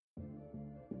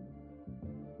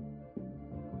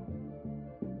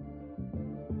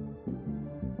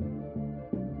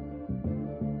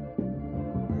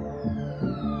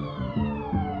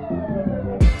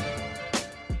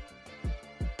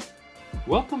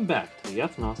Welcome back to the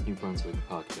Ethnos New Brunswick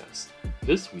podcast.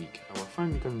 This week, our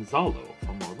friend Gonzalo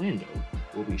from Orlando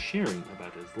will be sharing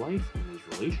about his life and his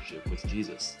relationship with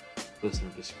Jesus. Listener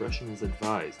discretion is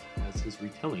advised, as his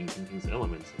retelling contains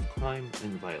elements of crime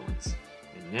and violence.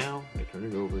 And now, I turn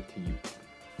it over to you.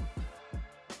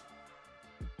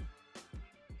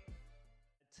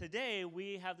 Today,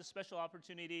 we have the special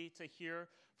opportunity to hear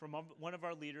from one of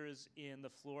our leaders in the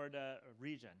Florida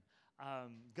region.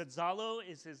 Gonzalo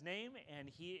is his name, and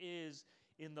he is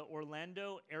in the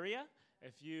Orlando area.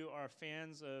 If you are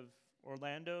fans of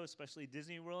Orlando, especially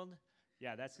Disney World,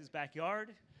 yeah, that's his backyard.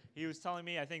 He was telling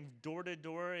me, I think door to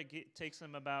door, it takes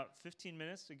him about 15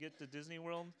 minutes to get to Disney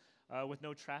World with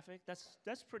no traffic.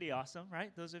 That's pretty awesome,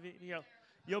 right? Those of you,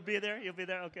 you'll be there. You'll be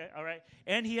there. Okay, all right.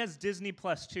 And he has Disney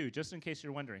Plus too, just in case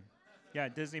you're wondering. Yeah,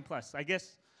 Disney Plus. I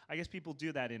guess people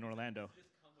do that in Orlando.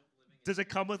 Does it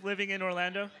come with living in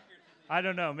Orlando? I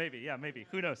don't know. Maybe. Yeah, maybe.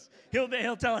 Who knows?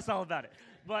 He'll tell us all about it.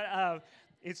 But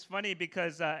it's funny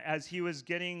because as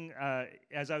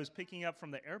I was picking up from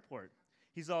the airport,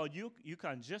 he's all,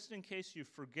 Yukon, just in case you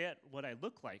forget what I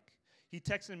look like, he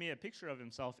texted me a picture of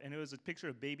himself, and it was a picture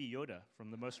of Baby Yoda from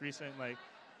the most recent, if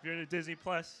you're into Disney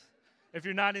Plus. If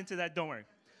you're not into that, don't worry.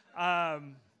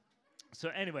 So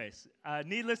anyways,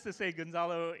 needless to say,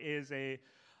 Gonzalo is a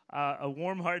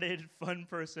warm-hearted, fun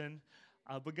person.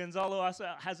 But Gonzalo also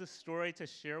has a story to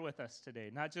share with us today,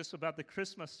 not just about the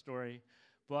Christmas story,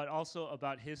 but also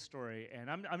about his story. And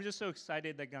I'm just so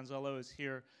excited that Gonzalo is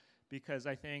here because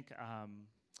I think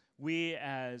we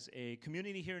as a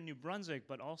community here in New Brunswick,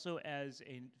 but also as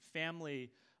a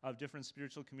family of different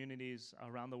spiritual communities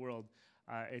around the world,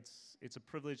 it's a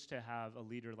privilege to have a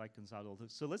leader like Gonzalo.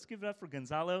 So let's give it up for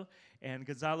Gonzalo. And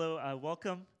Gonzalo,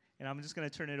 welcome. And I'm just going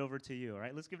to turn it over to you, all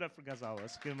right? Let's give it up for Gonzalo.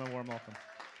 Let's give him a warm welcome.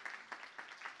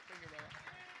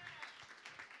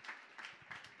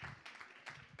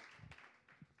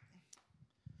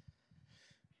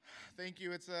 Thank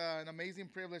you. It's an amazing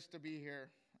privilege to be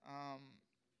here. My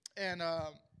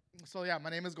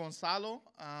name is Gonzalo,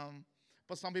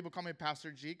 but some people call me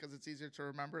Pastor G because it's easier to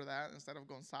remember that instead of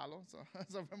Gonzalo, so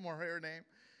it's a more rare name.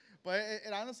 But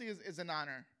it honestly is an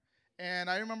honor. And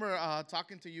I remember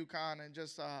talking to Yukon and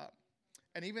just,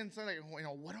 and even saying,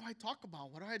 what do I talk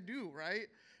about? What do I do, right?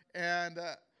 And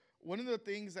one of the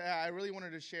things that I really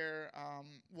wanted to share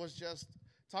was just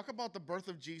talk about the birth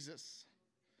of Jesus.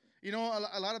 A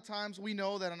lot of times we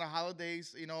know that on the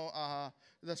holidays,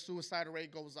 the suicide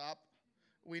rate goes up.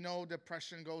 We know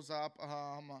depression goes up.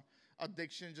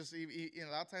 Addiction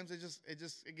a lot of times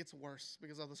it gets worse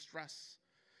because of the stress.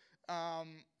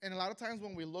 And a lot of times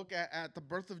when we look at the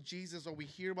birth of Jesus, or we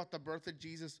hear about the birth of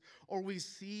Jesus, or we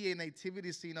see a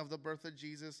nativity scene of the birth of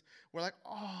Jesus, we're like,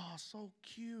 oh, so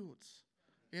cute.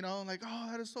 Oh,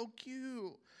 that is so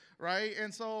cute, right?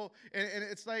 And so, and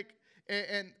it's like,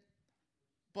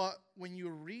 but when you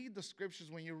read the scriptures,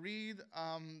 when you read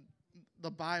the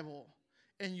Bible,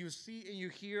 and you see and you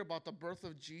hear about the birth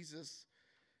of Jesus,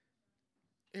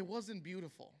 it wasn't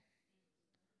beautiful.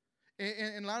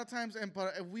 And a lot of times,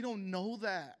 but if we don't know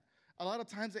that, a lot of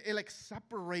times it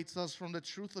separates us from the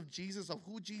truth of Jesus, of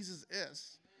who Jesus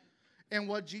is, and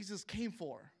what Jesus came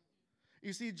for.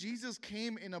 You see, Jesus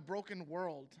came in a broken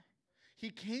world. He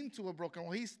came to a broken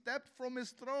world. He stepped from his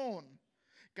throne.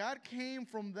 God came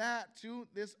from that to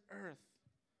this earth.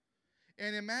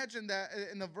 And imagine that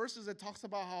in the verses it talks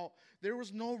about how there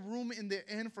was no room in the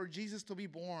inn for Jesus to be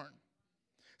born.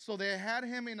 So they had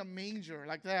him in a manger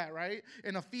like that, right?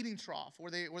 In a feeding trough where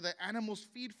the animals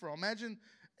feed from. Imagine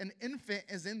an infant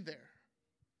is in there.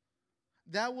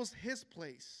 That was his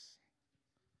place.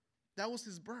 That was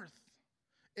his birth.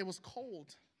 It was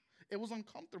cold. It was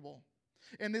uncomfortable.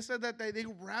 And they said that they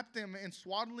wrapped him in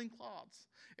swaddling cloths.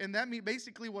 And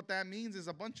basically what that means is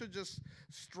a bunch of just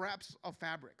straps of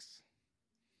fabrics.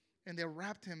 And they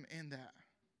wrapped him in that.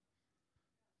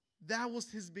 That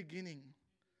was his beginning.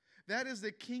 That is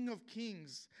the King of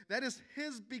Kings. That is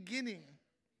his beginning.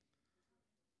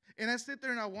 And I sit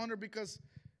there and I wonder because,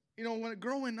 when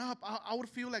growing up, I would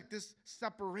feel like this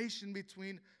separation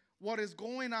between what is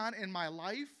going on in my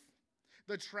life,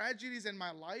 the tragedies in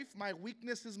my life, my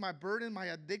weaknesses, my burden, my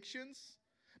addictions,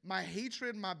 my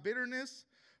hatred, my bitterness,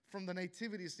 from the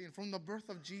nativity scene, from the birth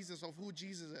of Jesus, of who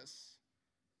Jesus is.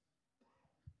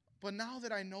 But now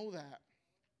that I know that,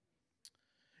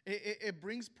 it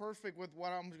brings perfect with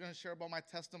what I'm going to share about my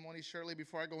testimony shortly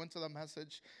before I go into the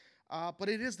message. But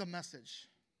it is the message.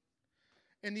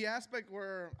 In the aspect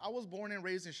where I was born and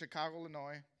raised in Chicago,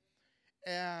 Illinois,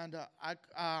 and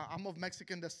I'm of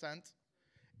Mexican descent.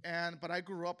 But I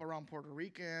grew up around Puerto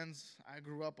Ricans. I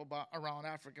grew up around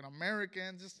African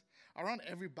Americans. around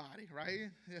everybody, right?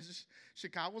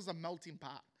 Chicago's a melting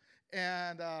pot,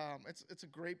 and it's a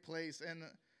great place. And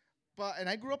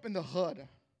I grew up in the hood.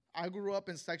 I grew up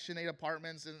in Section 8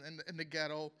 apartments in the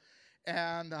ghetto,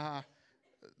 and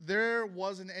there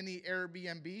wasn't any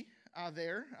Airbnb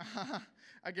there.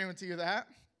 I guarantee you that.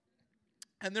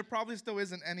 And there probably still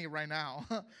isn't any right now.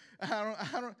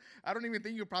 I don't even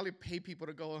think you probably pay people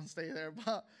to go and stay there.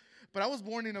 But I was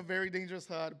born in a very dangerous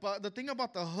hood. But the thing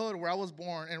about the hood where I was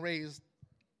born and raised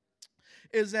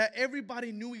is that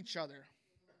everybody knew each other.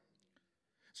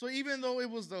 So even though it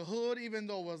was the hood, even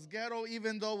though it was ghetto,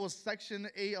 even though it was Section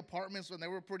 8 apartments when they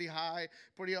were pretty high,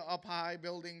 pretty up high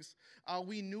buildings,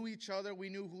 we knew each other. We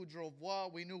knew who drove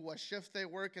what. We knew what shift they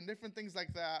worked and different things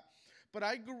like that. But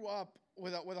I grew up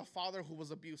with a father who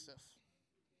was abusive.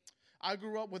 I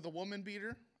grew up with a woman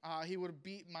beater. He would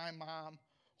beat my mom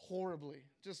horribly,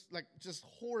 just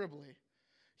horribly.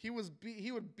 He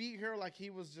would beat her like he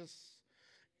was just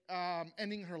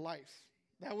ending her life.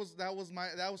 That was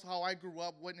how I grew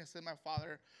up witnessing my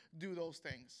father do those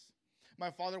things. My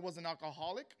father was an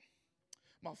alcoholic.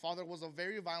 My father was a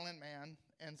very violent man,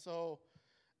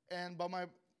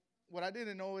 what I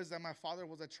didn't know is that my father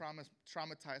was a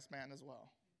traumatized man as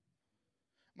well.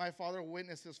 My father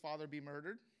witnessed his father be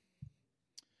murdered,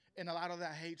 and a lot of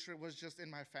that hatred was just in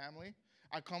my family.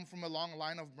 I come from a long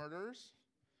line of murderers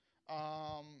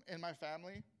in my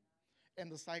family, and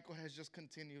the cycle has just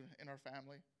continued in our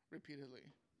family repeatedly.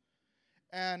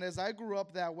 And as I grew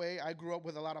up that way, I grew up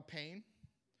with a lot of pain,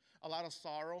 a lot of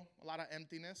sorrow, a lot of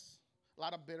emptiness, a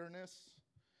lot of bitterness.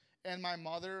 And my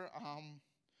mother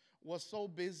was so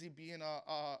busy being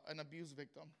an abuse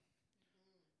victim.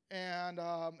 And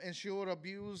she would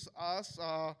abuse us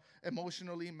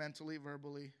emotionally, mentally,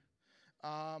 verbally.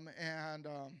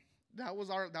 That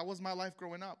was my life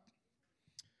growing up.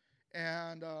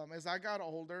 And as I got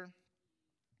older,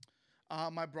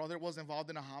 my brother was involved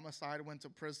in a homicide, went to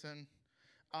prison.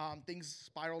 Things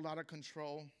spiraled out of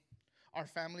control. Our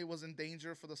family was in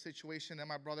danger for the situation that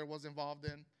my brother was involved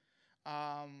in.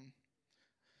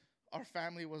 Our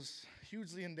family was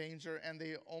hugely in danger, and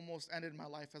they almost ended my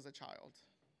life as a child.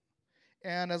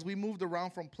 And as we moved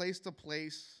around from place to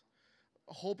place,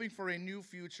 hoping for a new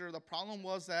future, the problem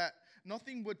was that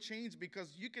nothing would change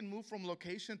because you can move from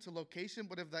location to location,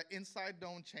 but if the inside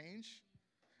don't change,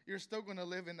 you're still going to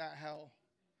live in that hell.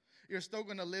 You're still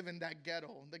going to live in that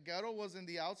ghetto. The ghetto wasn't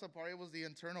the outside part. It was the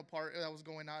internal part that was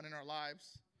going on in our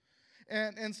lives.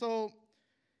 And so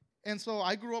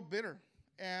I grew up bitter.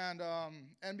 And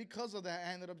because of that,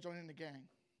 I ended up joining the gang.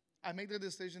 I made the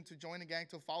decision to join the gang,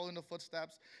 to follow in the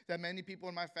footsteps that many people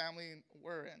in my family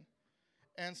were in.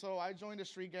 And so I joined the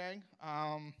street gang.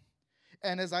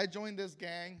 And as I joined this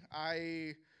gang,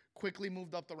 I quickly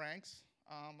moved up the ranks.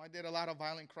 I did a lot of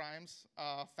violent crimes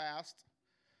fast.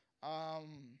 A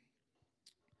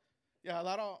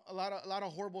lot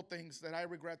of horrible things that I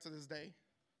regret to this day.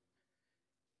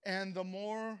 And the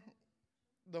more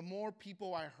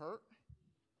people I hurt,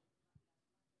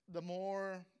 the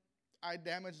more I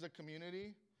damaged the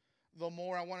community, the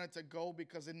more I wanted to go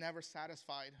because it never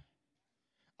satisfied.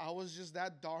 I was just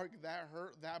that dark, that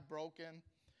hurt, that broken.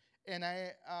 And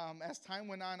as time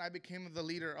went on, I became the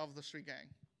leader of the street gang.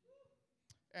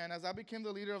 And as I became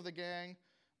the leader of the gang,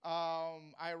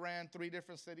 I ran 3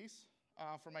 different cities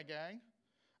for my gang.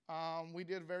 We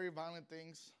did very violent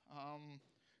things,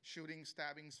 shootings,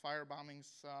 stabbings, fire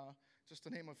bombings, just to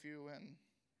name a few,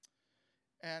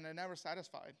 and it never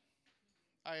satisfied.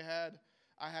 I had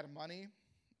money,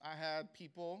 I had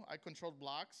people, I controlled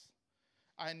blocks.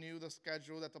 I knew the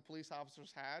schedule that the police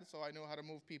officers had, so I knew how to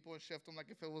move people and shift them like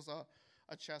if it was a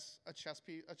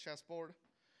chessboard.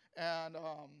 And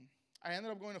I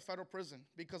ended up going to federal prison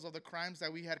because of the crimes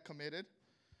that we had committed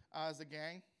as a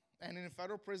gang. And in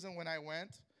federal prison, when I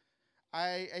went,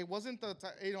 it wasn't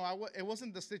it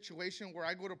wasn't the situation where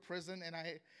I go to prison and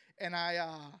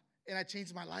I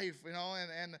change my life,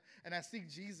 and I seek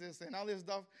Jesus and all this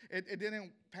stuff. It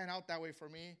didn't pan out that way for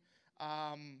me.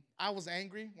 I was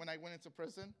angry when I went into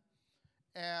prison,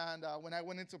 and when I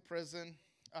went into prison,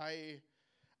 I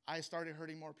started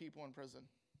hurting more people in prison.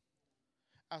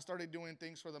 I started doing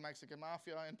things for the Mexican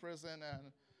mafia in prison,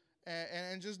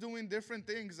 and just doing different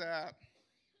things that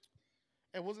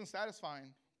it wasn't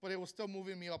satisfying, but it was still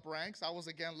moving me up ranks. I was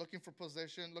again looking for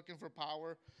position, looking for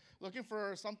power, looking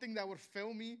for something that would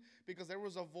fill me because there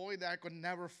was a void that I could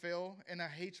never fill, and a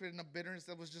hatred and a bitterness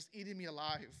that was just eating me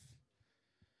alive.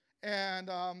 And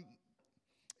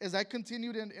as I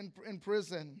continued in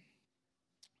prison,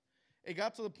 it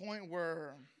got to the point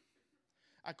where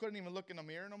I couldn't even look in the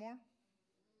mirror no more.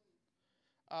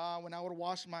 When I would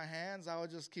wash my hands, I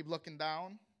would just keep looking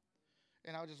down.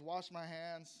 and I would just wash my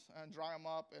hands and dry them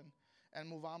up and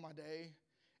move on my day.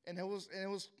 And it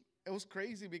was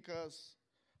crazy because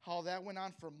how that went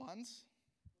on for months.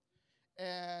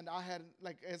 And I had,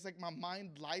 like, it's like my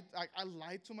mind lied. I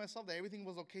lied to myself that everything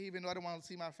was okay, even though I didn't want to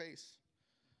see my face.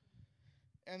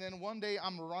 And then one day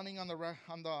I'm running on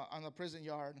the prison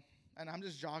yard, and I'm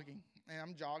just jogging. And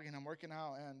I'm jogging, I'm working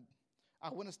out, and I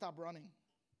wouldn't stop running.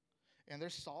 And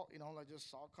there's salt, like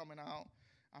just salt coming out.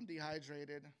 I'm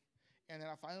dehydrated. And then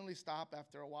I finally stopped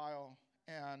after a while,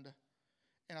 and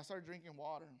I started drinking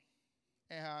water.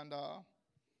 And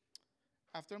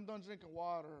after I'm done drinking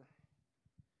water,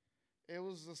 it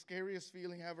was the scariest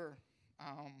feeling ever.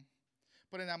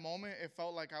 But in that moment, it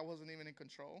felt like I wasn't even in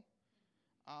control.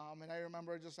 And I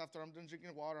remember just after I'm done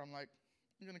drinking water, I'm like,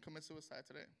 I'm going to commit suicide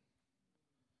today.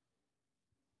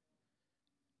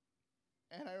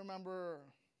 And I remember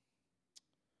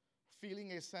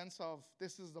feeling a sense of,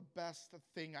 this is the best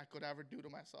thing I could ever do to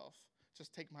myself.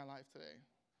 Just take my life today.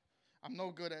 I'm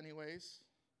no good anyways.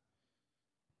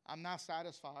 I'm not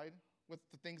satisfied with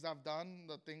the things I've done,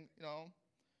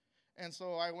 And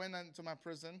so I went into my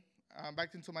prison,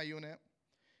 back into my unit.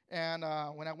 And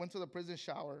when I went to the prison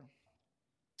shower,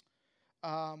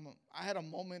 I had a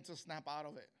moment to snap out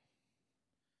of it.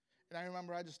 And I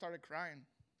remember I just started crying.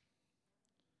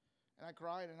 And I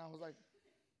cried, and I was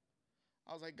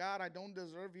like, God, I don't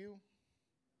deserve you.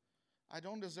 I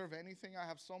don't deserve anything. I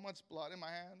have so much blood in my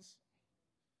hands.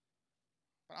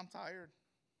 But I'm tired.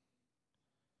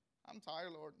 I'm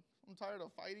tired, Lord. I'm tired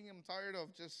of fighting. I'm tired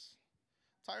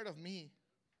of me.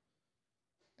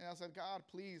 And I said, God,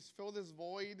 please fill this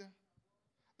void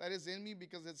that is in me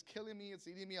because it's killing me. It's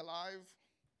eating me alive.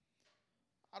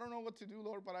 I don't know what to do,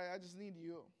 Lord, but I just need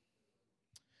you.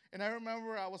 And I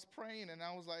remember I was praying, and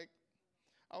I was like,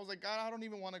 God, I don't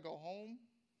even want to go home.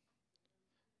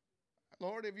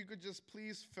 Lord, if you could just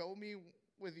please fill me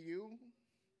with you.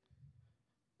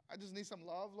 I just need some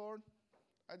love, Lord.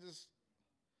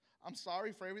 I'm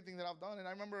sorry for everything that I've done. And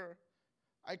I remember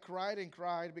I cried and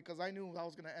cried because I knew I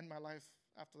was going to end my life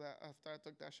after I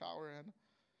took that shower.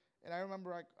 And I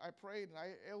remember I prayed, and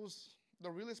it was the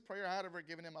realest prayer I had ever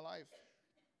given in my life.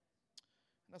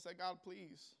 And I said, God,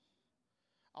 please,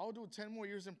 I'll do 10 more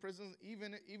years in prison,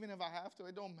 even if I have to.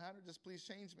 It don't matter. Just please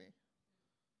change me.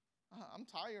 I'm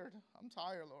tired. I'm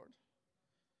tired, Lord.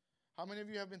 How many of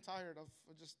you have been tired of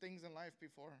just things in life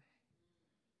before?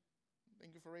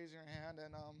 Thank you for raising your hand.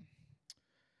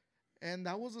 And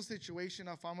that was a situation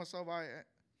I found myself.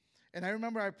 And I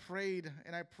remember I prayed,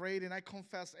 and I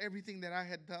confessed everything that I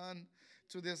had done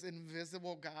to this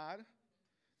invisible God.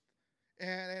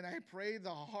 And I prayed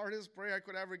the hardest prayer I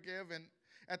could ever give. And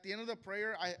at the end of the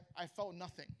prayer, I felt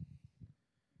nothing.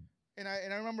 And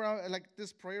I remember,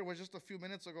 this prayer was just a few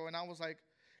minutes ago, and I was like,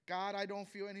 God, I don't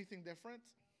feel anything different,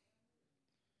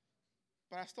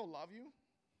 but I still love you.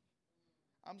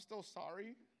 I'm still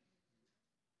sorry.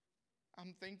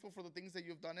 I'm thankful for the things that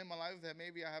you've done in my life that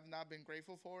maybe I have not been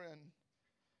grateful for, and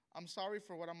I'm sorry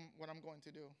for what I'm going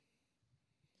to do.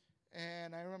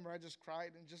 And I remember I just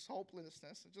cried, and just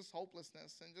hopelessness,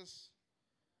 and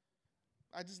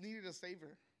I just needed a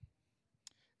savior.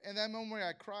 And that moment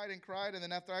I cried, and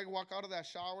then after I walk out of that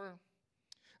shower,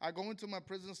 I go into my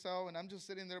prison cell, and I'm just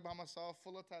sitting there by myself,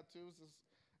 full of tattoos,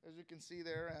 as you can see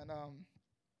there,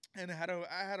 and I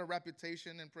had a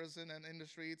reputation in prison and in the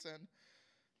streets,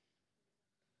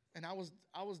 and I was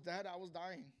dead, I was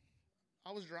dying,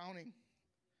 I was drowning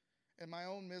in my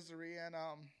own misery, and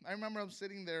I remember I'm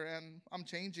sitting there, and I'm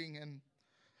changing, and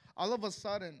all of a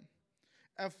sudden,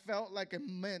 I felt like it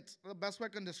meant, the best way I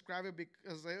can describe it,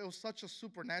 because it was such a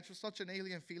supernatural, such an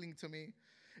alien feeling to me.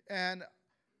 And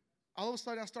all of a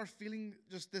sudden, I started feeling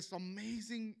just this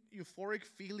amazing, euphoric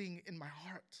feeling in my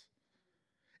heart.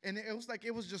 And it was like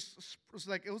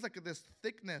this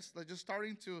thickness, like just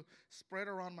starting to spread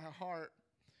around my heart.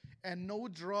 And no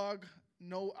drug,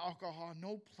 no alcohol,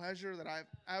 no pleasure that I've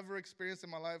ever experienced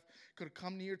in my life could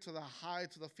come near to the high,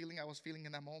 to the feeling I was feeling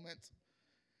in that moment.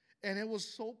 And it was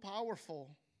so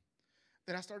powerful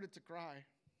that I started to cry.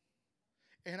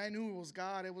 And I knew it was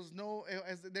God. There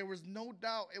was no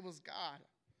doubt it was God.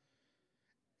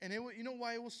 And you know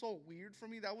why it was so weird for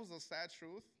me? That was the sad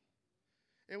truth.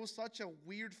 It was such a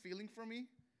weird feeling for me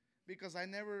because I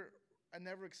never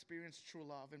experienced true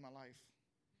love in my life.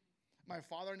 My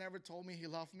father never told me he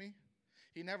loved me.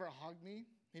 He never hugged me.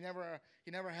 He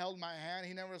never held my hand.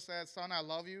 He never said, "Son, I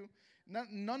love you."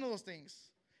 None of those things.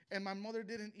 And my mother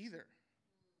didn't either.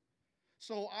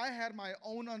 So I had my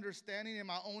own understanding and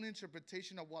my own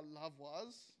interpretation of what love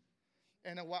was.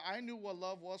 And what I knew what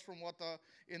love was from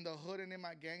in the hood and in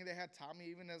my gang, they had taught me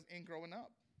even in growing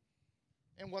up.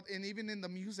 and even in the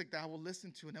music that I would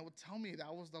listen to, and it would tell me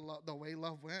that was the way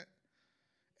love went.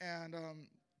 And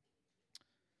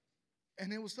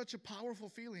it was such a powerful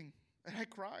feeling. And I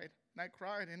cried.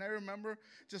 And I remember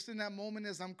just in that moment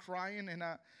as I'm crying, and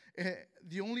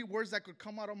the only words that could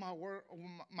come out of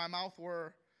my mouth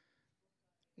were,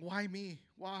 why me?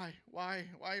 Why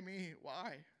me?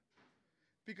 Why?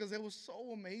 Because it was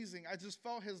so amazing. I just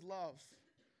felt his love.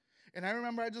 And I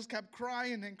remember I just kept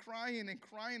crying and crying and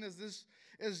crying as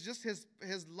just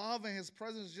his love and his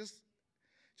presence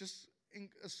just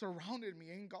surrounded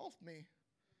me, engulfed me.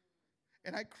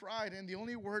 And I cried, and the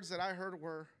only words that I heard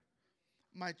were,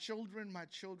 my children,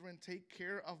 take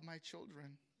care of my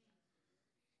children.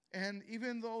 And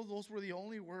even though those were the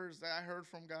only words that I heard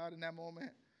from God in that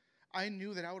moment, I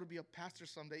knew that I would be a pastor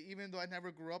someday, even though I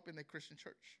never grew up in a Christian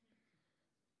church.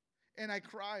 And I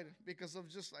cried because of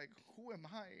just like, who am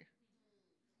I?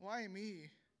 Why me?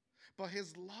 But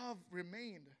his love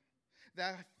remained.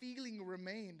 That feeling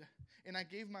remained. And I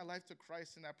gave my life to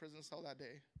Christ in that prison cell that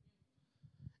day.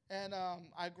 And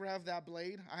I grabbed that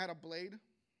blade. I had a blade.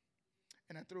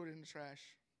 And I threw it in the trash.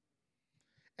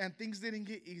 And things didn't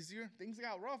get easier. Things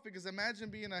got rough, because imagine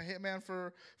being a hitman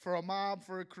for a mob,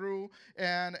 for a crew,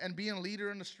 and being a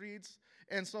leader in the streets.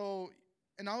 And all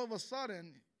of a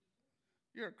sudden,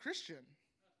 you're a Christian.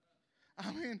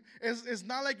 I mean, it's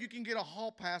not like you can get a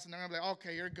hall pass and they're gonna be like,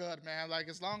 okay, you're good, man. Like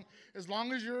as long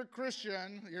as you're a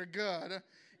Christian, you're good.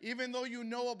 Even though you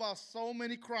know about so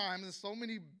many crimes and so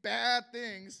many bad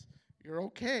things, you're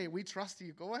okay. We trust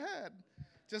you. Go ahead.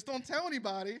 Just don't tell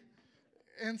anybody.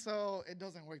 And so it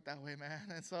doesn't work that way,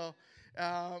 man. And so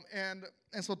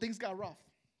so things got rough.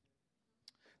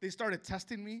 They started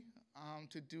testing me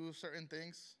to do certain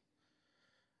things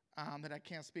that I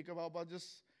can't speak about,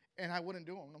 and I wouldn't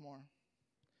do them no more.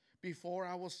 Before,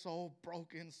 I was so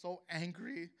broken, so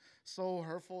angry, so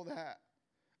hurtful that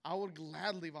I would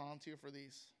gladly volunteer for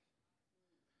these.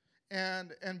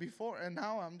 And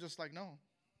now I'm just like, no.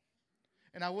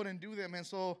 And I wouldn't do them. And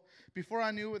so before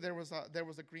I knew it, there was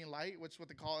a green light, which what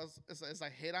they call is a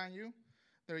hit on you.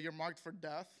 You're marked for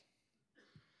death.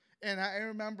 And I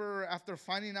remember after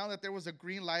finding out that there was a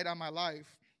green light on my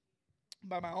life,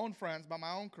 by my own friends, by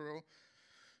my own crew,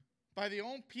 by the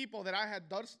own people that I had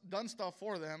done stuff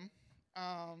for them,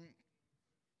 I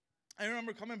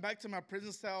remember coming back to my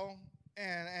prison cell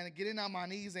and getting on my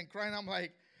knees and crying. I'm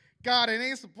like, God, it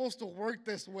ain't supposed to work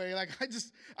this way. Like,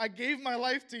 I gave my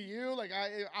life to you. Like,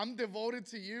 I'm devoted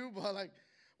to you. But, like,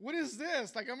 what is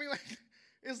this? Like, I mean, like,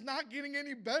 it's not getting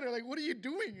any better. Like, what are you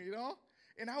doing, you know?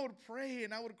 And I would pray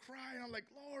and I would cry. And I'm like,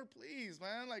 Lord, please,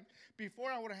 man. Like,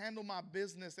 before I would handle my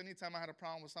business, anytime I had a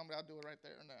problem with somebody, I'd do it right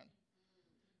there and then.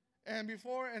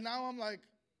 And now I'm like,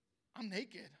 I'm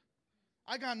naked.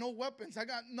 I got no weapons. I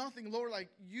got nothing. Lord, like,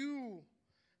 you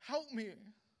help me.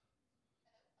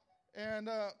 And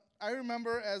I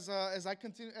remember as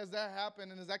that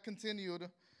happened and as that continued,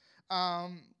 I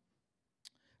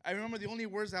remember the only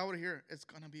words I would hear, it's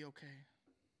going to be okay.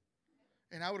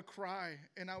 And I would cry,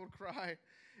 and I would cry.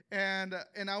 And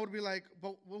I would be like,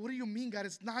 but what do you mean, God?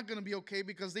 It's not going to be okay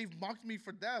because they've mocked me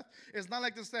for death. It's not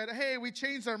like they said, hey, we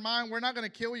changed our mind. We're not going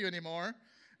to kill you anymore.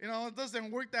 You know, it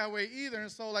doesn't work that way either. And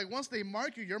so, like, once they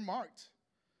mark you, you're marked.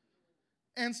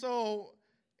 And so,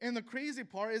 and the crazy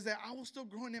part is that I was still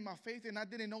growing in my faith, and I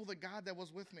didn't know the God that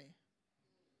was with me.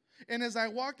 And as I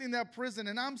walked in that prison,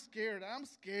 and I'm scared,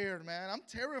 man. I'm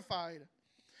terrified.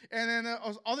 And then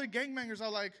other gangbangers are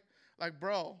like,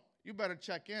 bro, you better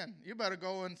check in. You better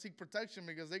go and seek protection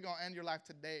because they're going to end your life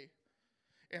today.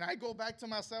 And I go back to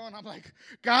my cell, and I'm like,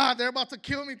 God, they're about to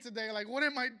kill me today. Like, what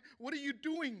are you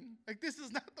doing? Like, this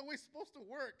is not the way it's supposed to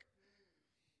work.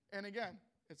 And again,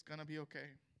 it's going to be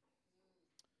okay.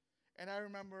 And I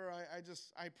remember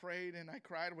I prayed and I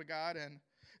cried with God, and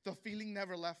the feeling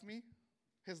never left me.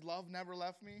 His love never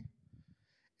left me.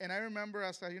 And I remember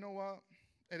I said, you know what?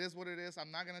 It is what it is.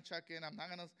 I'm not going to check in. I'm not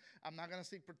going to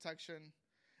seek protection.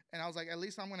 And I was like, at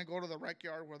least I'm going to go to the rec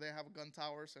yard where they have gun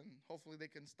towers, and hopefully they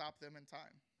can stop them in time.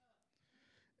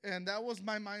 And that was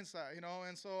my mindset, you know.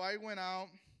 And so I went out,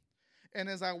 and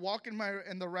as I walk in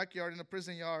the rec yard, in the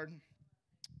prison yard,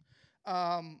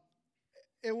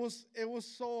 it was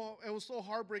so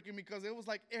heartbreaking because it was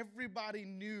like everybody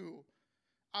knew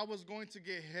I was going to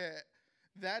get hit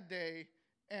that day,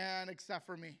 and except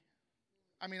for me.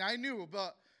 I mean, I knew,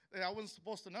 but I wasn't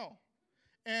supposed to know.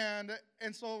 And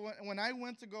so when I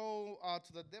went to go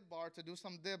to the dip bar to do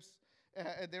some dips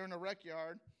there in the rec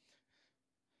yard,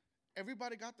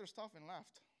 everybody got their stuff and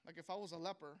left. Like if I was a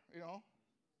leper, you know.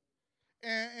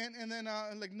 And then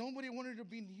like nobody wanted to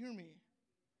be near me.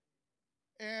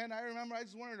 And I remember I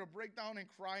just wanted to break down and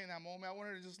cry in that moment. I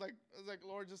wanted to just I was like,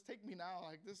 Lord, just take me now.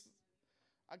 Like this,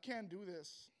 I can't do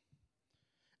this.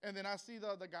 And then I see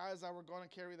the guys that were going to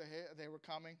carry the hit, they were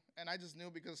coming. And I just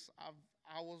knew because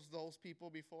I was those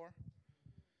people before.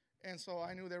 And so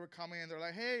I knew they were coming, and they're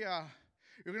like, hey,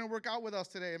 you're going to work out with us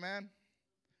today, man.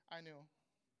 I knew.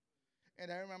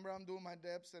 And I remember I'm doing my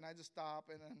dips, and I just stop,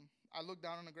 and then I looked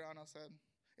down on the ground. I said,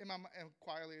 and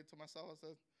quietly to myself, I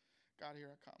said, God, here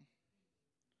I come.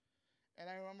 And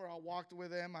I remember I walked with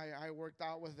them. I worked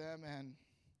out with them,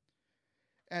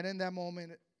 and in that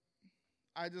moment,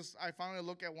 I finally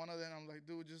look at one of them. I'm like,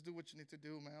 dude, just do what you need to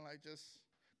do, man. Like, just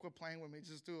quit playing with me.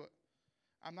 Just do it.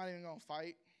 I'm not even going to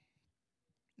fight.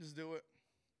 Just do it.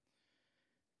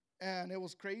 And it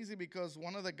was crazy because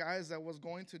one of the guys that was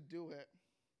going to do it,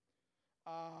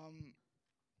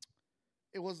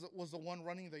 it was the one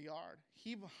running the yard.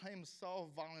 He himself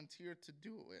volunteered to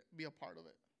do it, be a part of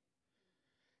it.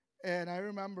 And I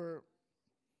remember,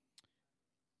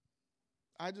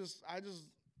 I just said,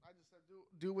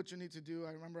 do what you need to do.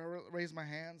 I remember I raised my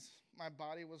hands. My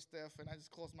body was stiff, and I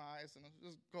just closed my eyes and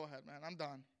just go ahead, man. I'm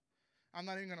done. I'm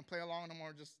not even going to play along no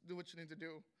more. Just do what you need to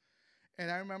do.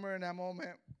 And I remember in that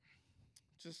moment,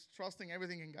 just trusting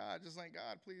everything in God. Just like,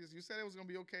 God, please, you said it was going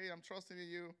to be okay. I'm trusting in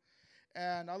you.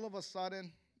 And all of a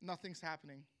sudden, nothing's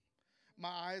happening. My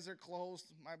eyes are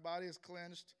closed. My body is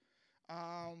clenched.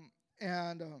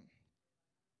 And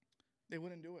they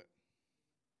wouldn't do it.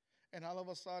 And all of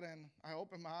a sudden, I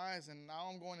open my eyes, and now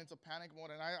I'm going into panic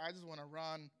mode, and I just want to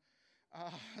run.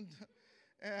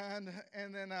 And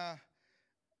then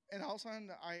all of a sudden,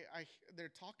 they're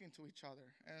talking to each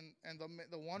other. And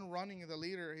the one running, the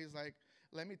leader, he's like,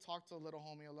 let me talk to little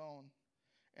homie alone.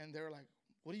 And they're like,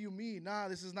 what do you mean? Nah,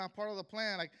 this is not part of the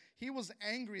plan. Like, he was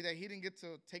angry that he didn't get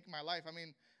to take my life. I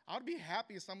mean, I'd be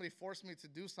happy if somebody forced me to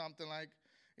do something like,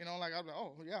 like I'd be like,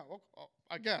 oh, yeah,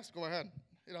 I guess, go ahead.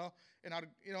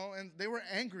 And they were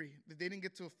angry that they didn't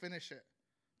get to finish it,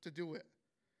 to do it.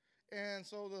 And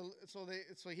so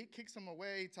he kicks them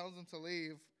away, tells them to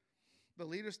leave. The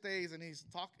leader stays, and he's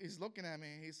looking at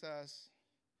me. He says,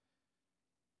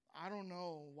 I don't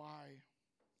know why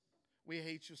we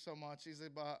hate you so much. He said,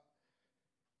 but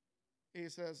he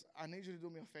says, I need you to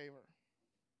do me a favor.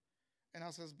 And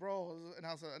I says, bro, and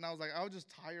I was like, I was just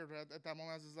tired at that moment.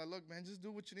 I was just like, look, man, just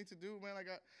do what you need to do, man. Like,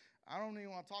 I don't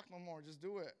even want to talk no more. Just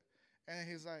do it. And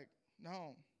he's like,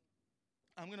 no,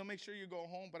 I'm going to make sure you go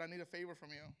home, but I need a favor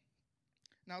from you.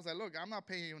 And I was like, look, I'm not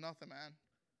paying you nothing, man.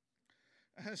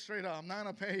 Straight up, I'm not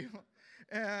going to pay you.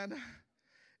 And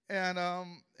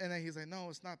then he's like, no,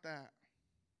 it's not that.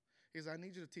 He's like, I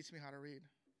need you to teach me how to read.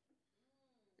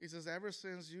 He says, ever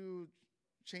since you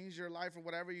changed your life or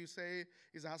whatever you say,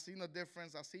 he's like, I've seen the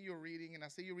difference. I see you reading, and I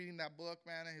see you reading that book,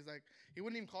 man. And he's like, he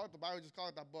wouldn't even call it the Bible, just call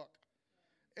it that book.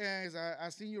 And he's like, I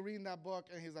seen you reading that book,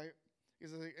 and he's like,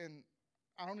 and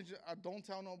I don't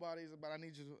tell nobody, but I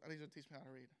need you to teach me how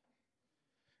to read.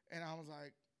 And I was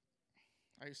like,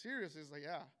 are you serious? He's like,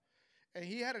 yeah. And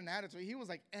he had an attitude. He was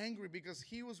like angry because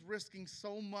he was risking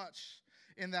so much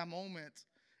in that moment.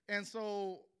 And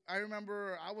so I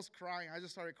remember I was crying. I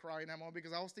just started crying that moment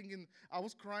because I was thinking, I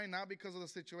was crying not because of the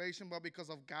situation, but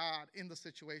because of God in the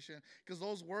situation. Because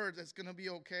those words, it's going to be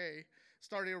okay,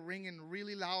 started ringing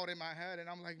really loud in my head. And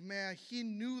I'm like, man, he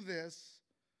knew this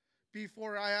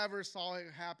before I ever saw it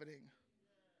happening.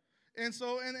 And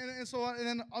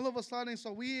then all of a sudden,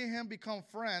 so we and him become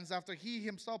friends after he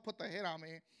himself put the hit on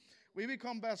me. We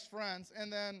become best friends.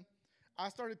 And then I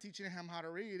started teaching him how to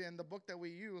read. And the book that we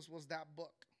used was that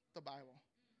book, the Bible.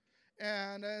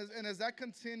 And as that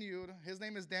continued, his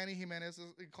name is Danny Jimenez.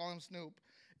 We call him Snoop.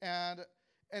 And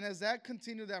as that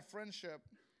continued, that friendship,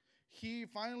 he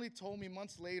finally told me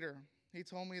months later, he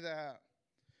told me that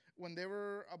when they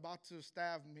were about to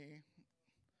stab me,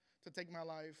 to take my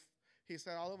life, he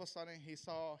said all of a sudden he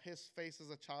saw his face as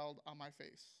a child on my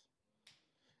face.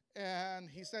 And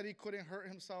he said he couldn't hurt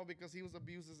himself because he was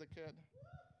abused as a kid.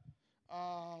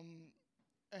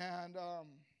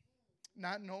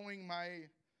 Not knowing my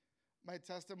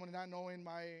testimony, not knowing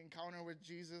my encounter with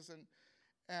Jesus,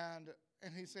 and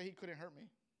he said he couldn't hurt me.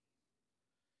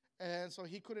 And so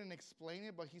he couldn't explain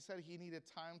it, but he said he needed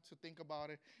time to think about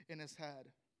it in his head.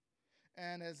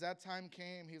 And as that time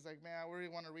came, he's like, man, I really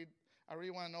want to read. I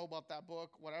really want to know about that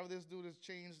book. Whatever this dude has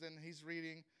changed and he's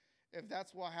reading, if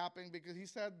that's what happened, because he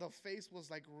said the face was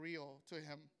like real to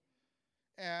him.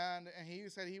 And he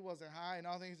said he wasn't high. And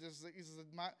nothing. He said,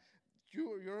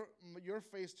 your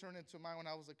face turned into mine when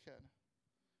I was a kid.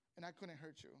 And I couldn't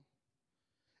hurt you.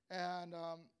 And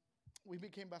we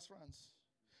became best friends.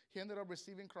 He ended up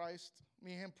receiving Christ.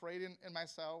 Me and him prayed in my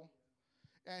cell.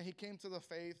 And he came to the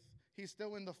faith. He's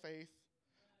still in the faith.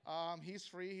 He's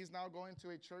free. He's now going to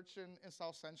a church in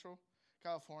South Central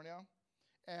California.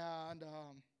 And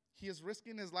he is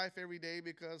risking his life every day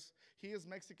because he is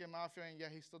Mexican mafia, and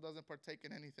yet he still doesn't partake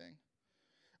in anything.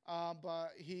 But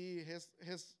his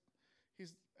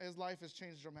life has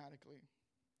changed dramatically.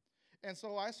 And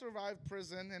so I survived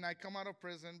prison, and I come out of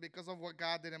prison because of what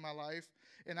God did in my life.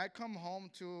 And I come home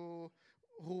to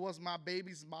who was my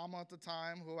baby's mama at the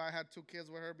time, who I had 2 kids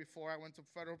with her before I went to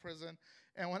federal prison.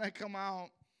 And when I come out,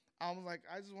 I was like,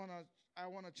 I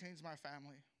want to change my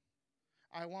family.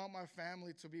 I want my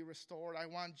family to be restored. I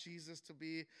want Jesus to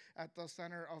be at the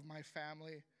center of my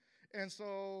family. And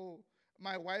so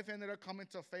my wife ended up coming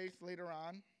to faith later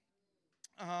on.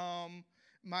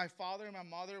 My father and my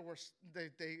mother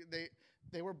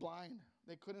they were blind.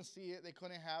 They couldn't see it. They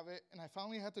couldn't have it. And I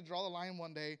finally had to draw the line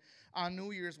one day on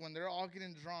New Year's when they're all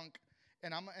getting drunk,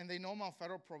 and they know I'm on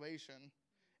federal probation.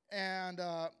 And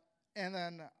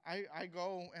then I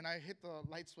go and I hit the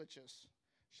light switches,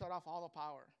 shut off all the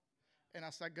power, and I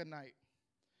said good night.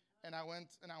 And I went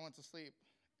to sleep.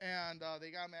 And they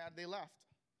got mad. They left,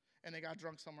 and they got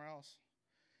drunk somewhere else.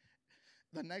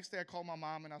 The next day I called my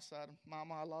mom and I said,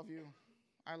 Mama, I love you.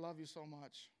 I love you so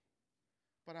much,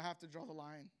 but I have to draw the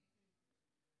line.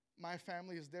 My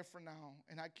family is different now,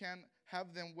 and I can't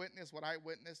have them witness what I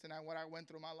witnessed and what I went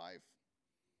through in my life.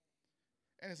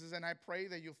 And it says, and I pray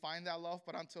that you find that love,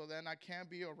 but until then, I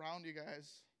can't be around you guys.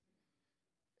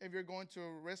 If you're going to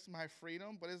risk my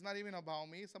freedom, but it's not even about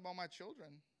me, it's about my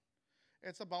children.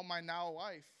 It's about my now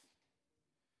wife.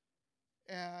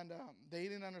 And they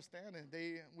didn't understand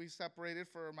it. We separated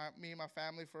for me and my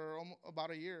family for about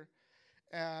a year.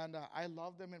 And I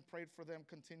loved them and prayed for them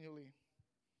continually.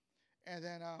 And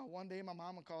then one day my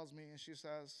mama calls me and she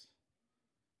says,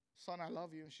 son, I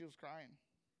love you. And she was crying.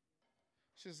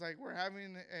 She's like, we're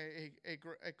having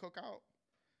a cookout.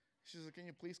 She's like, can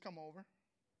you please come over?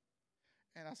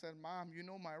 And I said, Mom, you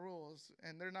know my rules.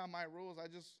 And they're not my rules. I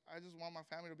just want my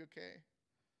family to be okay.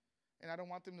 And I don't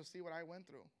want them to see what I went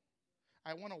through.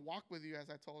 I want to walk with you, as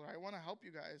I told her. I want to help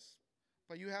you guys.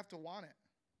 But you have to want it.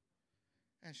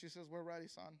 And she says, we're ready,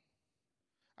 son.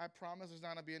 I promise there's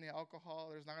not going to be any alcohol.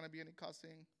 There's not going to be any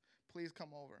cussing. Please come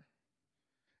over.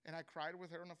 And I cried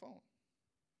with her on the phone.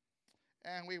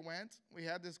 And we went. We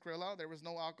had this grill out. There was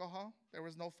no alcohol. There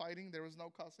was no fighting. There was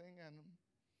no cussing.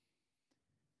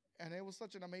 And it was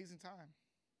such an amazing time.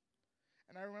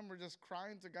 And I remember just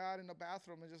crying to God in the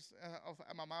bathroom and just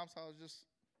at my mom's house, just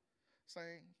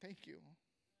saying, thank you.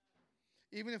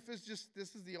 Even if it's just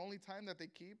this is the only time that they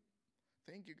keep,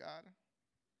 thank you, God.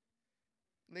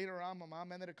 Later on, my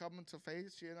mom ended up coming to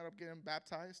faith. She ended up getting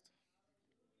baptized.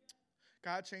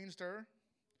 God changed her.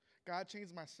 God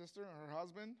changed my sister and her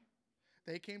husband.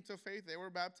 They came to faith. They were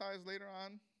baptized later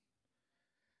on.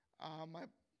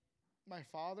 My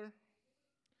father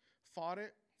fought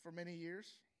it for many years.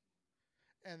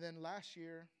 And then last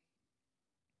year,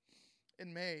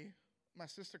 in May, my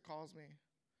sister calls me.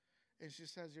 And she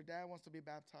says, your dad wants to be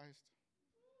baptized.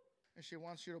 And she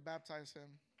wants you to baptize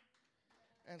him.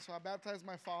 And so I baptized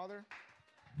my father.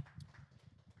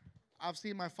 I've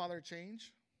seen my father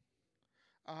change.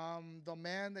 The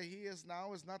man that he is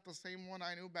now is not the same one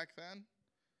I knew back then.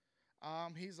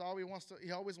 He always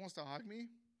wants to hug me.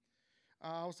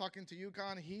 I was talking to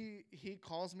Yukon. He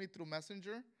calls me through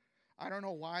Messenger. I don't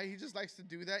know why. He just likes to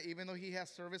do that, even though he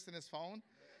has service in his phone.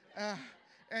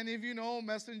 And if you know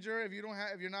Messenger, if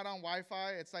you're not on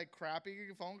Wi-Fi, it's like crappy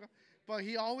phone call. But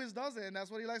he always does it, and that's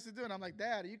what he likes to do. And I'm like,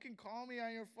 Dad, you can call me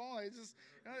on your phone.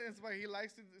 It's like he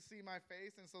likes to see my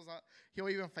face, and so he'll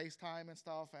even FaceTime and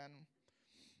stuff.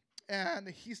 And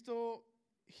he's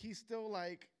still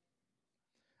like,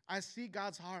 I see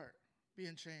God's heart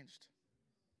being changed.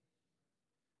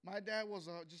 My dad was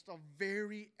just a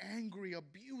very angry,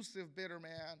 abusive, bitter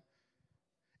man.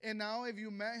 And now if you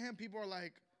met him, people are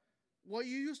like, what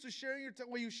you used to share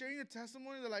when you sharing your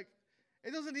testimony, they're like,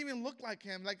 it doesn't even look like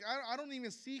him. Like, I don't even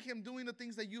see him doing the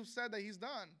things that you've said that he's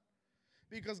done.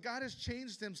 Because God has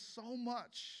changed him so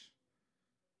much.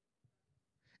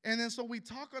 And then so we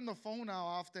talk on the phone now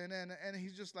often, and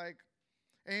he's just like,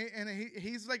 and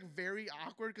he's like very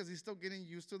awkward because he's still getting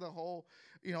used to the whole,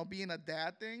 being a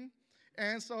dad thing.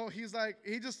 And so he's like,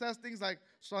 he just says things like,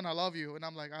 son, I love you. And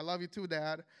I'm like, I love you too,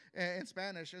 Dad, in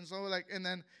Spanish. And so like, and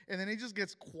then he just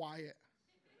gets quiet.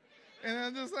 And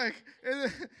then just like, and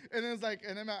then it's like,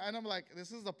 and I'm like,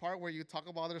 this is the part where you talk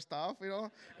about other stuff,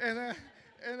 And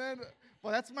then,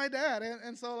 well, that's my dad.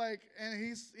 And so like, and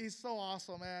he's so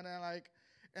awesome, man.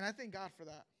 And I thank God for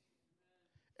that.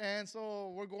 And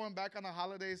so we're going back on the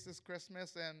holidays this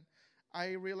Christmas, and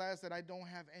I realized that I don't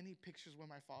have any pictures with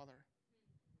my father.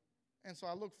 And so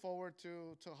I look forward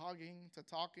to hugging, to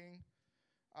talking,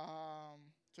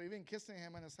 to even kissing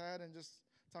him on his head and just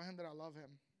telling him that I love him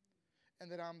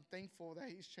and that I'm thankful that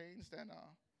he's changed, and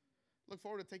look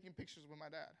forward to taking pictures with my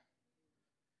dad.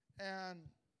 And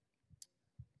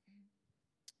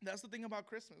that's the thing about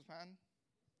Christmas, man.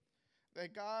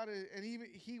 That God, and even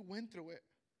he went through it.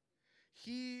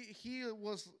 He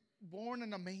was born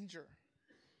in a manger.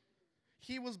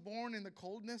 He was born in the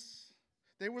coldness.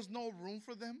 There was no room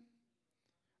for them,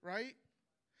 right?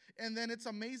 And then it's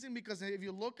amazing because if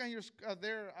you look on your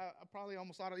probably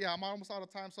almost out of I'm almost out of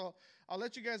time, so I'll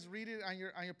let you guys read it on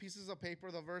your pieces of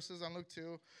paper, the verses on Luke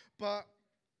 2. But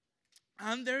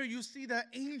on there you see the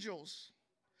angels.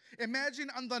 Imagine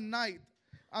on the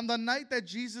night that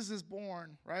Jesus is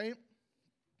born, right?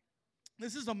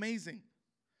 This is amazing.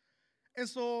 And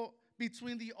so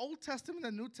between the Old Testament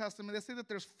and the New Testament, they say that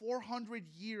there's 400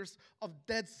 years of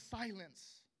dead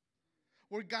silence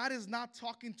where God is not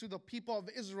talking to the people of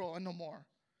Israel no more.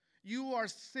 You are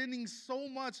sinning so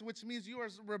much, which means you are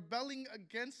rebelling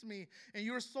against me, and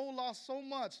you are so lost so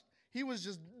much. He was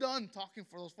just done talking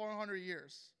for those 400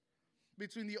 years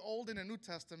between the Old and the New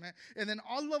Testament. And then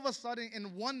all of a sudden, in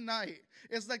one night,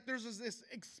 it's like there's this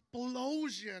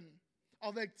explosion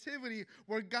of activity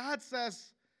where God says,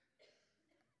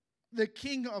 the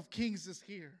King of Kings is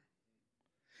here.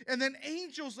 And then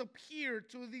angels appear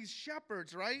to these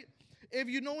shepherds, right? If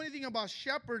you know anything about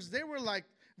shepherds, they were like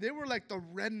the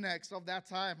rednecks of that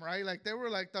time, right? Like they were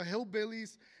like the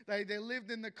hillbillies. Like they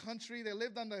lived in the country, they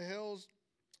lived on the hills.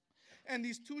 And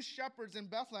these two shepherds in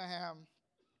Bethlehem,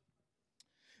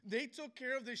 they took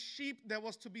care of the sheep that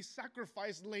was to be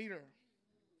sacrificed later.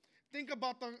 Think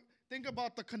about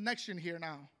the connection here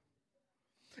now.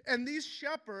 And these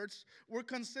shepherds were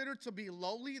considered to be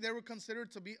lowly. They were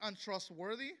considered to be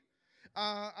untrustworthy.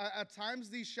 At times,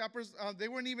 these shepherds, they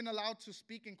weren't even allowed to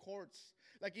speak in courts.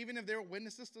 Like, even if they were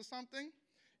witnesses to something,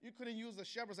 you couldn't use the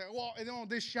shepherds. Like, well,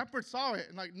 this shepherd saw it.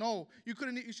 And like, no, you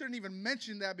shouldn't even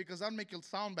mention that because that'd make it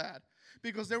sound bad.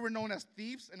 Because they were known as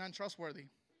thieves and untrustworthy.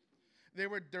 They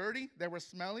were dirty. They were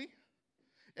smelly.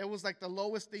 It was like the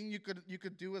lowest thing you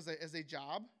could do as a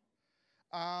job.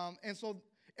 And so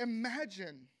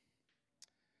imagine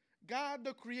God,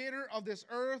 the creator of this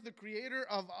earth, the creator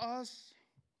of us,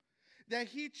 that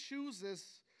he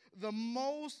chooses the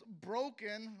most broke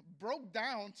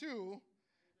down too,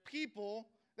 people,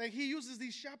 that he uses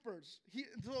these shepherds.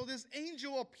 So this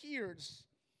angel appears,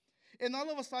 and all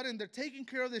of a sudden they're taking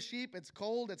care of the sheep. It's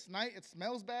cold, it's night, it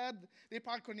smells bad. They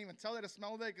probably couldn't even tell that it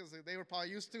smelled bad because they were probably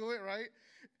used to it, right?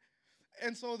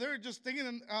 And so they're just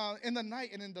thinking in the night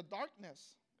and in the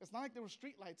darkness. It's not like there were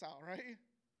street lights out, right?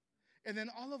 And then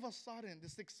all of a sudden,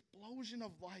 this explosion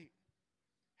of light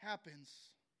happens.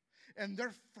 And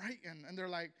they're frightened. And they're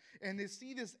like, and they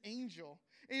see this angel.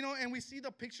 And, and we see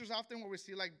the pictures often where we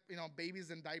see like, babies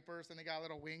in diapers and they got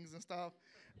little wings and stuff.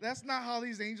 That's not how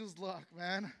these angels look,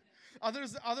 man.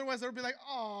 Otherwise, they'll be like,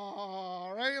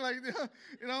 oh, right? Like,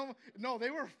 no,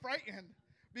 they were frightened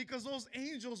because those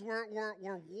angels were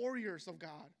warriors of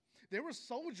God. They were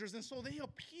soldiers, and so they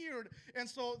appeared. And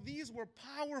so these were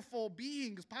powerful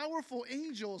beings, powerful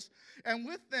angels. And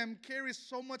with them carries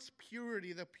so much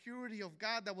purity, the purity of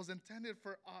God that was intended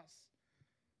for us.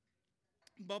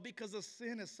 But because of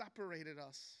sin, has separated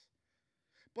us.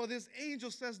 But this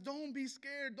angel says, don't be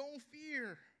scared, don't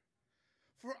fear,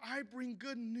 for I bring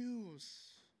good news.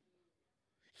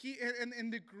 In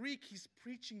the Greek, he's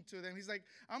preaching to them. He's like,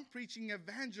 I'm preaching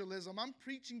evangelism. I'm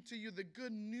preaching to you the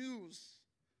good news.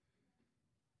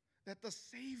 That the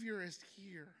Savior is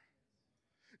here.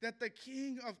 That the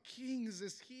King of Kings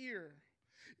is here.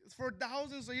 For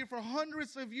thousands of years, for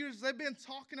hundreds of years, they've been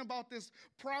talking about this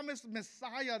promised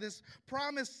Messiah, this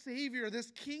promised Savior, this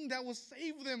King that will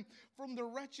save them from the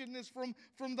wretchedness, from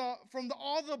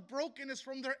all the brokenness,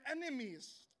 from their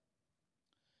enemies.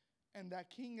 And that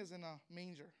King is in a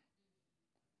manger.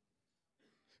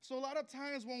 So a lot of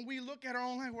times when we look at our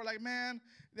own life, we're like, man,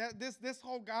 that this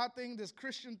whole God thing, this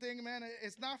Christian thing, man,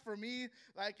 it's not for me.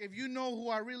 Like, if you know who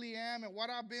I really am and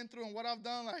what I've been through and what I've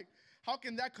done, like, how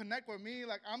can that connect with me?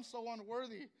 Like, I'm so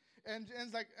unworthy. And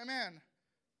it's like, man,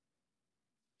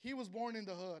 he was born in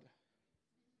the hood.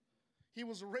 He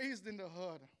was raised in the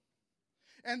hood.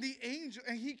 And the angel,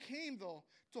 and he came, though,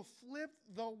 to flip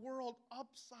the world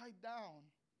upside down.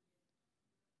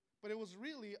 But it was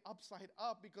really upside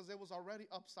up because it was already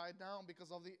upside down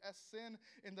because of the sin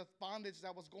and the bondage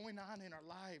that was going on in our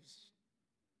lives.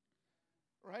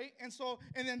 Right? And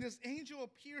then this angel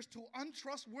appears to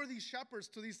untrustworthy shepherds,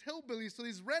 to these hillbillies, to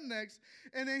these rednecks,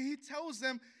 and then he tells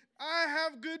them, I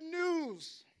have good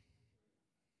news.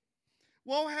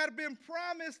 What had been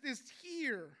promised is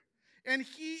here. And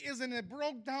he is in a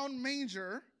broke down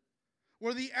manger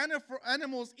where the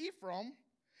animals eat from,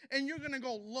 and you're going to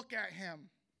go look at him.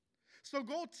 So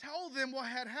go tell them what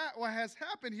has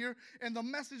happened here and the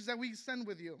message that we send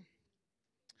with you.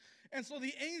 And so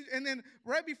the angel, and then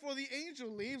right before the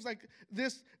angel leaves, like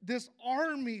this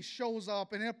army shows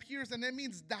up and it appears, and it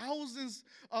means thousands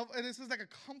of, and this is like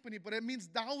a company, but it means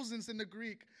thousands in the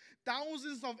Greek.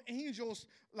 Thousands of angels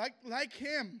like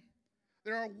him.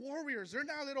 There are warriors. They're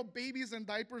not little babies in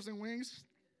diapers and wings.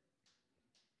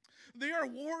 They are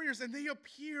warriors, and they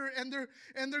appear, and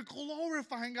they're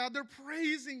glorifying God. They're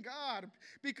praising God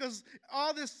because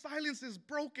all this silence is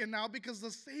broken now because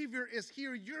the Savior is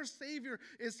here. Your Savior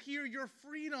is here. Your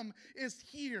freedom is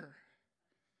here.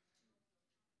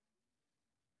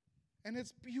 And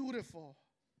it's beautiful.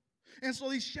 And so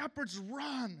these shepherds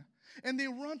run. And they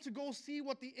run to go see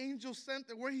what the angel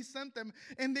sent, where he sent them.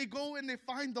 And they go and they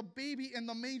find the baby in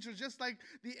the manger, just like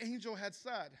the angel had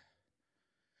said.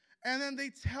 And then they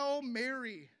tell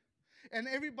Mary and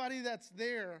everybody that's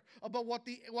there about what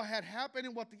had happened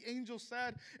and what the angel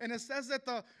said. And it says that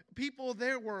the people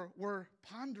there were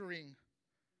pondering,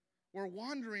 were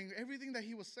wondering everything that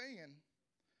he was saying.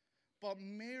 But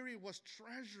Mary was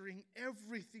treasuring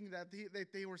everything that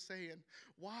they were saying.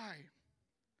 Why?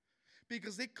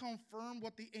 Because they confirmed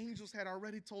what the angels had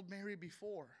already told Mary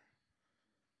before.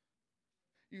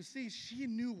 You see, she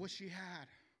knew what she had.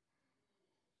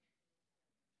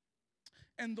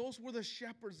 And those were the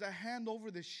shepherds that hand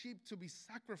over the sheep to be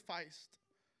sacrificed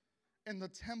in the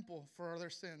temple for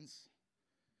their sins.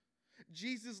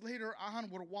 Jesus later on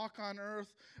would walk on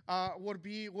earth, would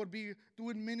be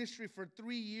doing ministry for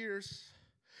 3 years,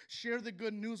 share the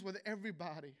good news with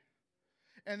everybody,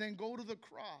 and then go to the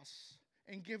cross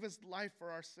and give his life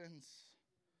for our sins.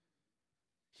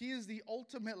 He is the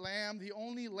ultimate lamb, the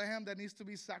only lamb that needs to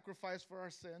be sacrificed for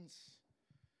our sins.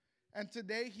 And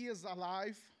today he is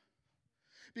alive.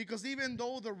 Because even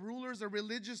though the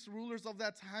religious rulers of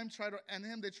that time tried to end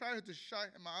him, they tried to shut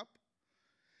him up,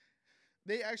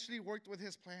 they actually worked with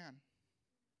his plan.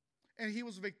 And he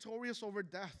was victorious over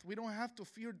death. We don't have to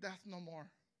fear death no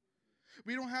more.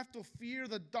 We don't have to fear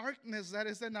the darkness that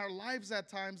is in our lives at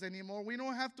times anymore. We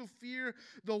don't have to fear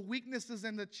the weaknesses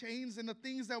and the chains and the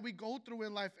things that we go through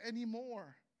in life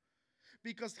anymore.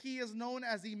 Because he is known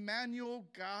as Emmanuel,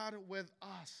 God with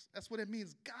us. That's what it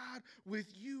means, God with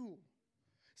you.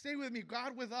 Say with me,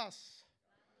 God with us.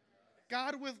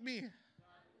 God with me.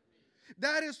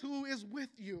 That is who is with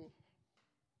you.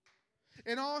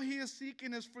 And all he is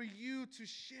seeking is for you to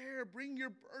share, bring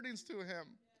your burdens to him.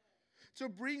 To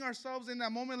bring ourselves in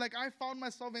that moment, like I found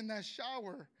myself in that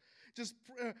shower, just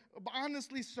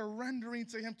honestly surrendering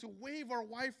to him, to wave our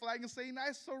white flag and saying,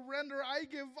 I surrender, I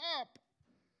give up.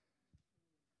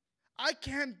 I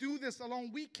can't do this alone.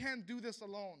 We can't do this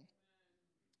alone.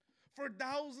 For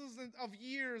thousands of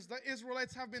years, the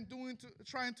Israelites have been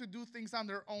trying to do things on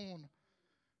their own,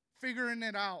 figuring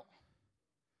it out.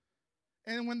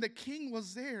 And when the king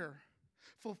was there,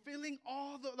 fulfilling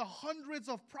all the hundreds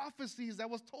of prophecies that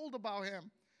was told about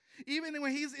him, even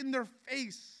when he's in their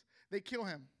face, they kill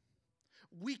him.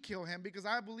 We kill him because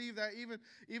I believe that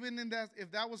even in that,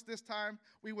 if that was this time,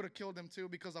 we would have killed him too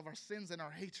because of our sins and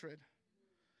our hatred.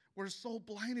 We're so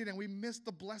blinded and we miss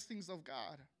the blessings of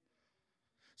God.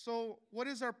 So what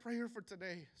is our prayer for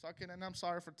today? And I'm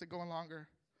sorry for going longer.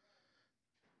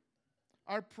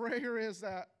 Our prayer is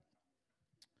that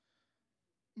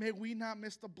may we not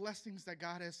miss the blessings that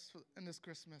God has in this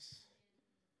Christmas.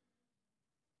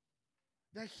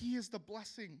 That he is the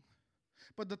blessing.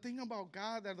 But the thing about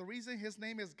God, that the reason his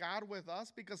name is God with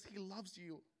us, because he loves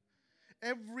you.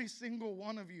 Every single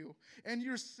one of you. And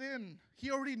your sin,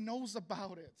 he already knows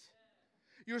about it.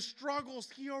 Your struggles,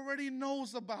 he already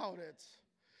knows about it.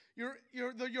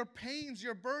 Your pains,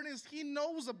 your burdens, he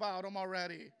knows about them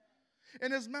already.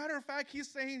 And as a matter of fact, he's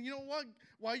saying, you know what?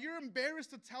 While you're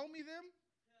embarrassed to tell me them,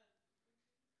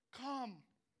 come,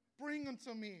 bring them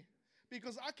to me,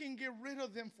 because I can get rid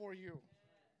of them for you.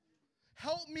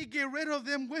 Help me get rid of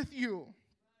them with you.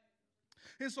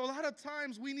 And so a lot of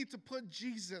times we need to put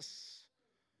Jesus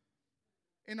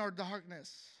in our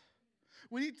darkness.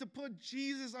 We need to put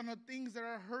Jesus on the things that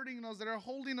are hurting us, that are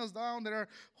holding us down, that are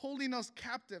holding us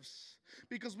captives.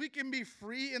 Because we can be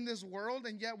free in this world,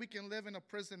 and yet we can live in a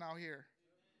prison out here.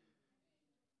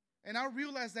 And I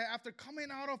realized that after coming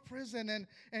out of prison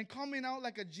and coming out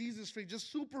like a Jesus freak,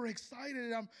 just super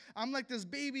excited. I'm like this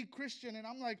baby Christian, and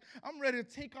I'm ready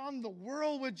to take on the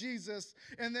world with Jesus.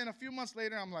 And then a few months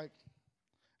later, I'm like,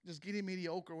 just getting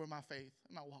mediocre with my faith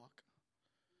and my walk.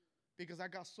 Because I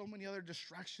got so many other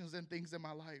distractions and things in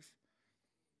my life.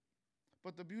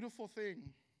 But the beautiful thing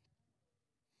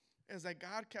is that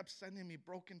God kept sending me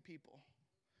broken people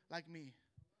like me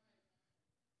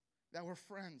that were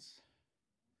friends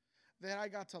that I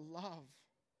got to love.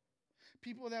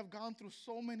 People that have gone through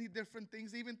so many different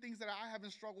things, even things that I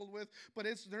haven't struggled with, but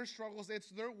it's their struggles, it's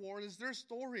their war, it's their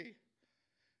story.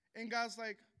 And God's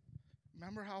like,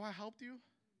 remember how I helped you?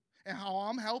 And how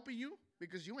I'm helping you?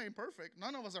 Because you ain't perfect.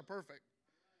 None of us are perfect.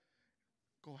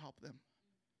 Go help them.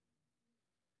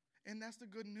 And that's the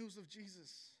good news of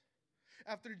Jesus.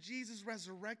 After Jesus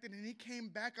resurrected and he came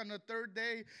back on the third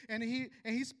day and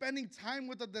he's spending time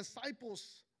with the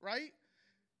disciples, right?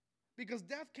 Because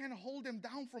death can't hold him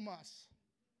down from us.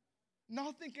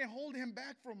 Nothing can hold him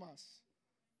back from us.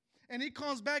 And he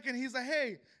comes back and he's like,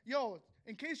 hey, yo,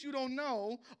 in case you don't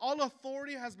know, all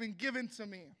authority has been given to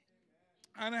me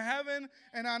on heaven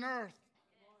and on earth.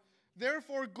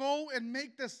 Therefore, go and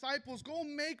make disciples. Go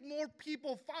make more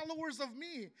people followers of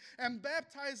me and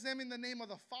baptize them in the name of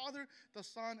the Father, the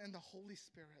Son, and the Holy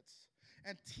Spirit.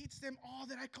 And teach them all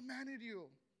that I commanded you.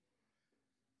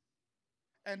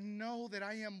 And know that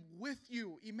I am with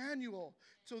you, Emmanuel,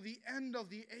 to the end of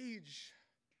the age.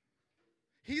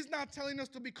 He's not telling us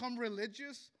to become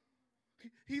religious.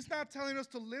 He's not telling us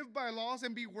to live by laws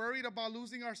and be worried about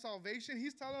losing our salvation.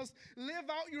 He's telling us, live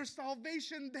out your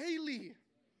salvation daily.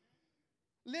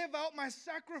 Live out my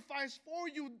sacrifice for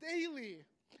you daily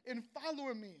and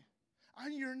follow me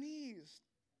on your knees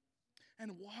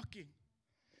and walking.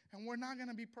 And we're not going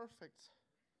to be perfect.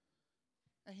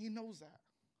 And he knows that.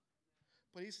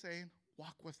 But he's saying,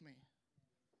 walk with me.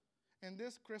 And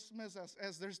this Christmas,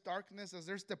 as there's darkness, as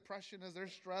there's depression, as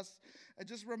there's stress,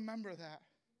 just remember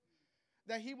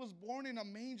that he was born in a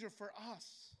manger for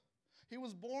us. He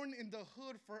was born in the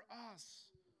hood for us.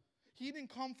 He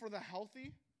didn't come for the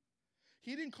healthy.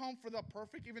 He didn't come for the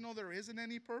perfect, even though there isn't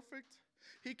any perfect.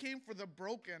 He came for the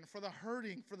broken, for the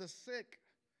hurting, for the sick,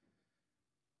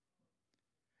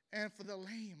 and for the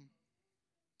lame.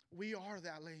 We are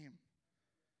that lame.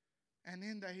 And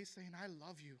in that, he's saying, I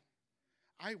love you.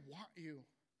 I want you.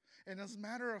 And as a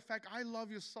matter of fact, I love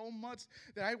you so much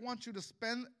that I want you to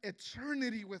spend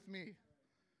eternity with me.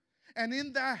 And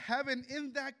in that heaven,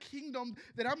 in that kingdom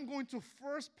that I'm going to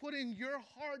first put in your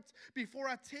heart before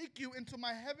I take you into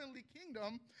my heavenly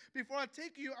kingdom, before I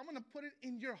take you, I'm going to put it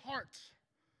in your heart.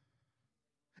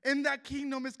 In that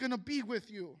kingdom, it's going to be with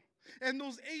you. And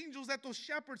those angels that those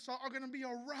shepherds saw are going to be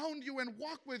around you and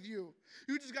walk with you.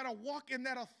 You just got to walk in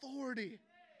that authority.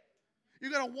 You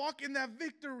got to walk in that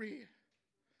victory.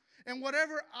 And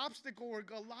whatever obstacle or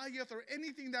Goliath or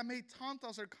anything that may taunt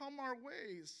us or come our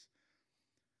ways,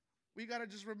 we got to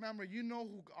just remember, you know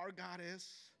who our God is.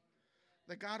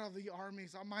 The God of the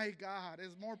armies, my God,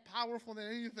 is more powerful than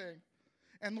anything.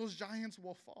 And those giants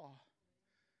will fall.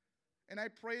 And I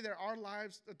pray that our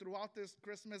lives throughout this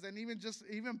Christmas and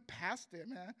even past it,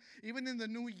 man, even in the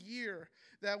new year,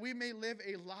 that we may live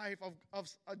a life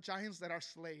of giants that are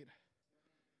slayed.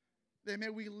 That may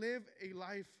we live a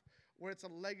life where it's a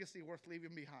legacy worth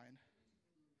leaving behind.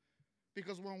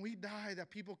 Because when we die, that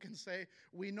people can say,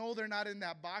 we know they're not in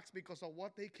that box because of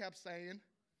what they kept saying.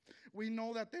 We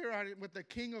know that they're with the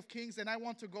King of Kings, and I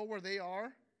want to go where they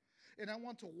are. And I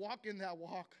want to walk in that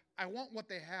walk. I want what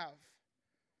they have.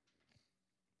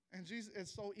 And Jesus,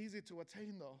 it's so easy to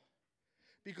attain, though,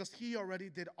 because he already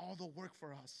did all the work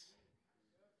for us.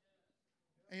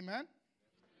 Amen?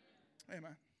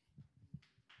 Amen.